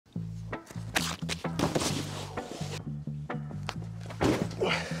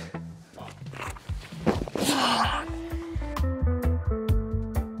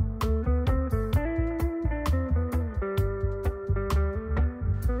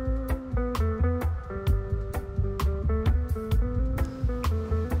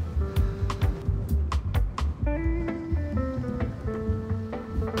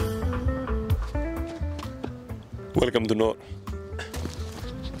Welcome to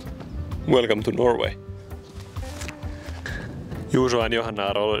Norway. Juuso and Johanna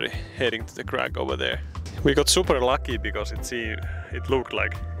are already heading to the crag over there. We got super lucky because it looked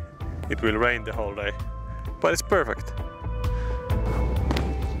like it will rain the whole day, but it's perfect.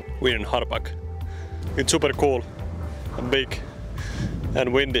 We're in Harbak. It's super cool and big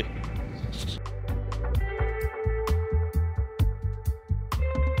and windy.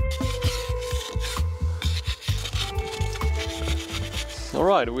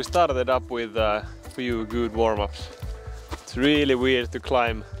 Alright, we started up with a few good warm-ups. It's really weird to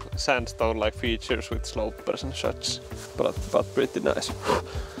climb sandstone-like features with slopers and such, but pretty nice.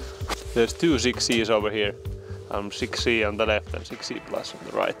 There's two 6Cs over here, 6C on the left and 6C plus on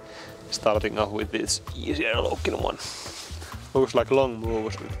the right. Starting off with this easier looking one. Looks like long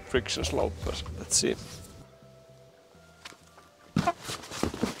moves with friction slopers. Let's see.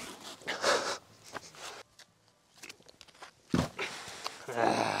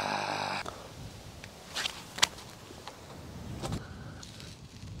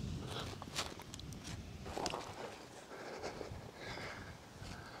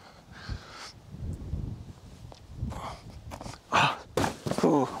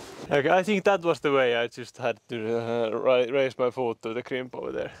 Okay, I think that was the way. I just had to raise my foot to the crimp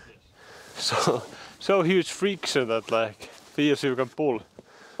over there. Yes. So huge friction that like feels you can pull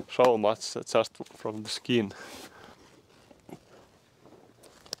so much just from the skin.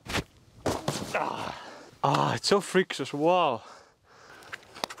 It's so frictious, wow.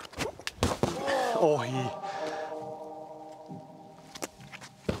 Oh,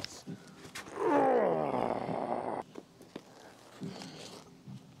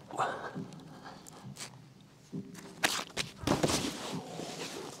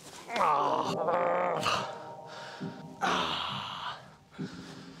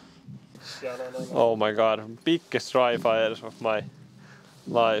 oh my god, biggest dry fires of my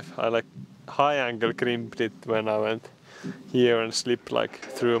life. I like high angle crimped it when I went here and slipped like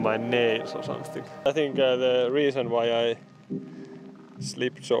through my nails or something. I think the reason why I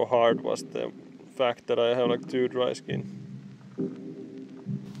slipped so hard was the fact that I have like too dry skin.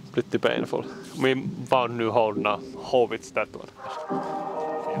 Pretty painful. We found a new hold now. Hope it's that one.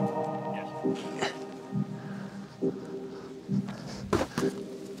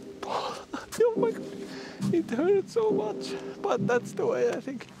 Oh my god, it hurts so much, but that's the way I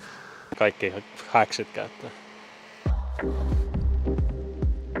think. Kaikki häksit käyttää.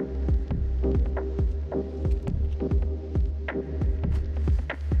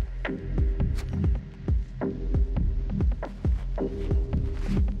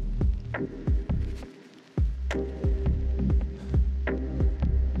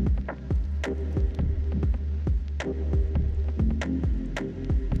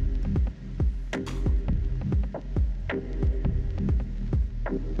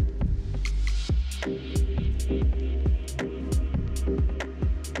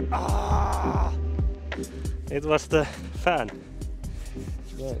 It was the fan.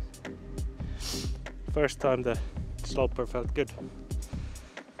 Nice. First time the sloper felt good.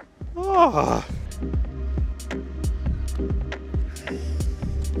 Oh.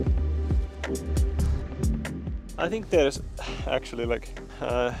 I think there's actually like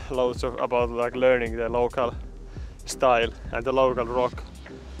loads of about like learning the local style and the local rock.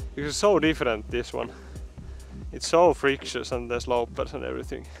 It's so different, this one. It's so frictious and the slopers and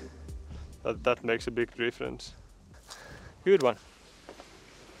everything. That makes a big difference. Good one.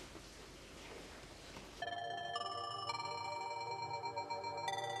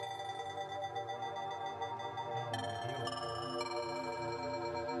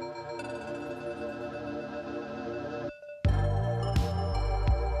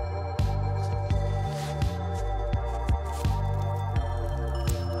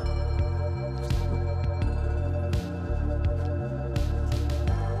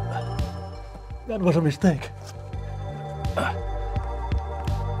 That was a mistake.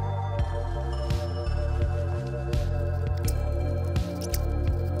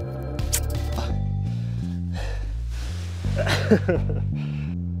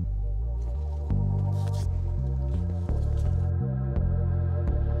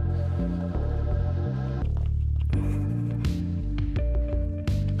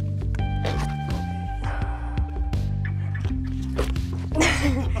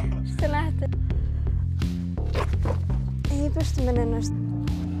 Se lähtee. Ei pysty menemään noista.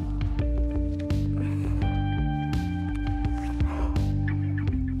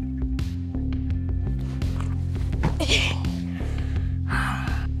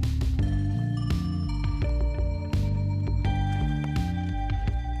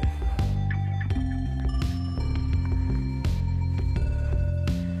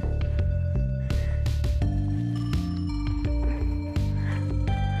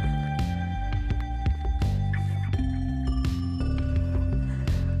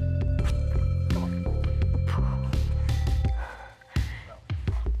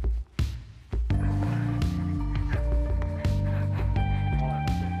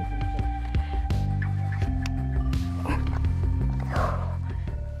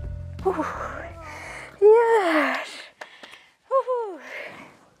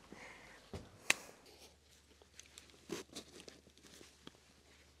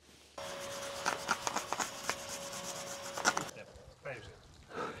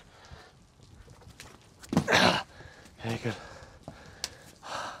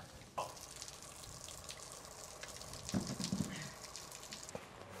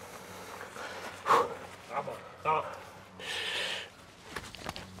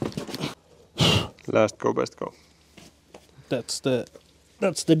 Last go, best go. That's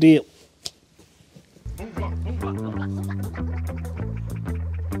the deal.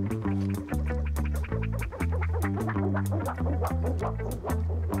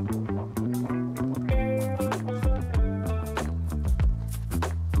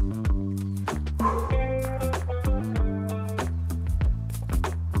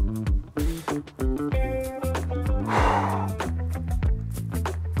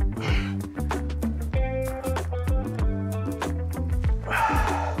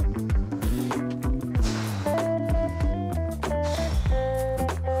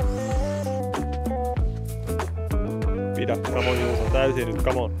 Pidä, come on Juuso, täysin nyt,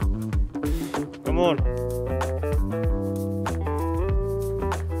 come on. Come on.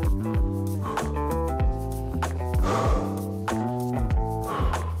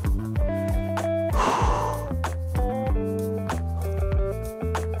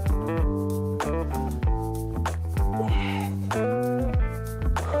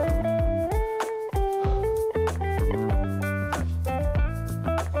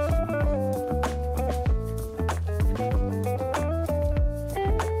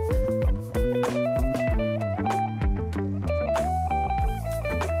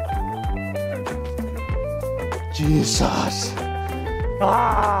 Jesus!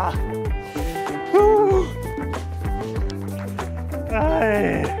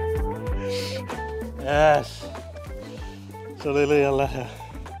 Ai! Yes! Se oli liian lähellä.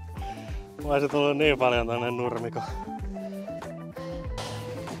 Mä olisin tullut niin paljon tänne nurmikoon.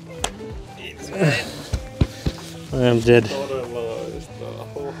 I am dead.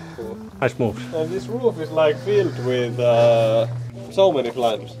 Nice moves. And this roof is like filled with so many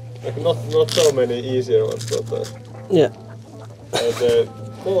climbs. Like not so many easier ones, but Yeah. and,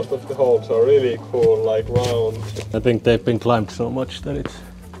 most of the holes are really cool, like round. I think they've been climbed so much that it's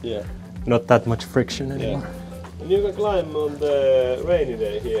Yeah. not that much friction anymore. Yeah. And you can climb on the rainy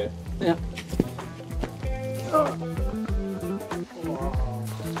day here. Yeah.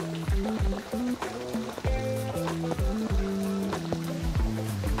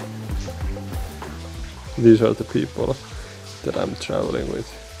 These are the people that I'm traveling with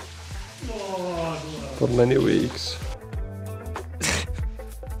for many weeks.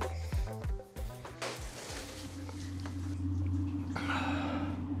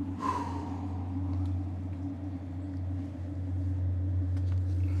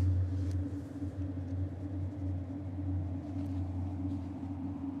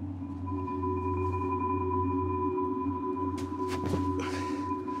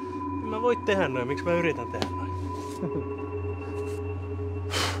 Mä voit tehdä noin, miksi mä yritän tehdä noin?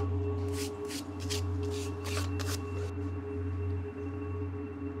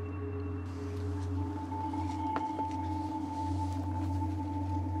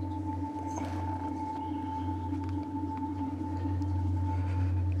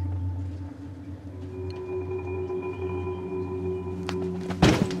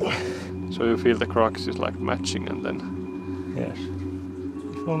 So you feel the crux is like matching and then... Yes.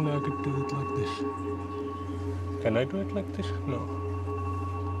 If only I could do it like this. Can I do it like this? No.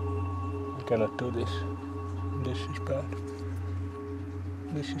 I cannot do this. This is bad.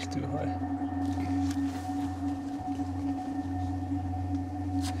 This is too high.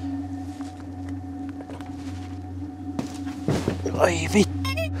 Ai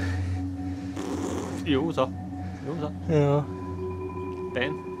vittu! Juuso. Joo.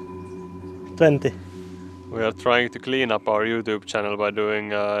 10. 20. We are trying to clean up our YouTube channel by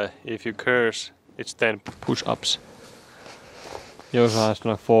doing if you curse, it's 10 push-ups. Juuso has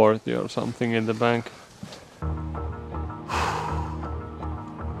like 40 or something in the bank.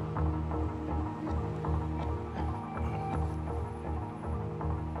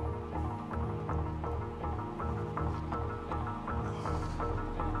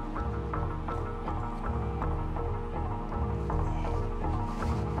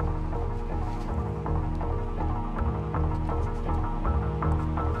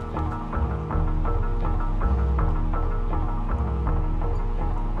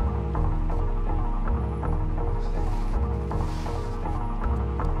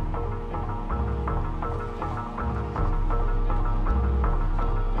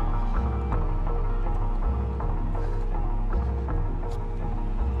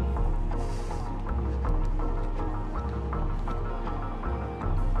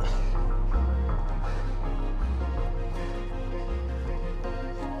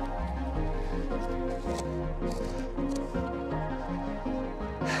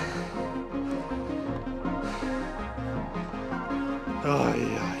 Ai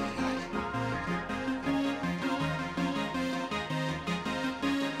ai.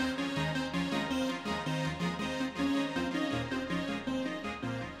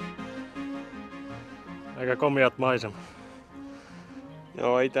 Aika komiat maisemat.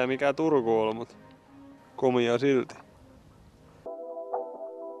 Joo, ei tää mikään Turku ollut, mut komia silti.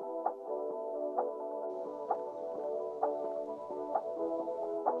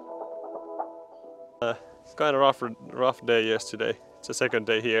 Kind of rough day yesterday. It's the second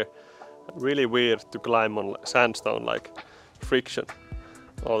day here. Really weird to climb on sandstone, like friction.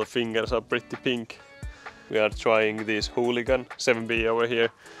 All the fingers are pretty pink. We are trying this Hooligan 7B over here.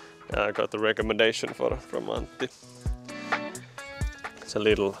 I got the recommendation from Antti. It's a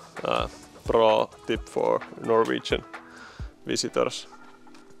little pro tip for Norwegian visitors.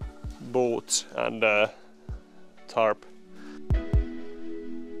 Boots and tarp.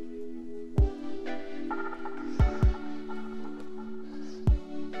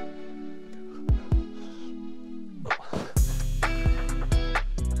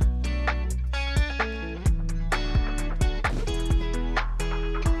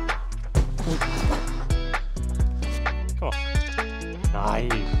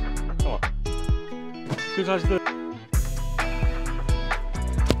 Nice. Come on. Good size to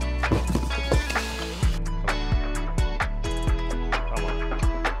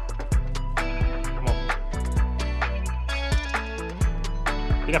Come on.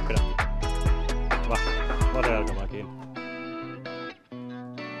 Pidä. Va. Vasta jalkama.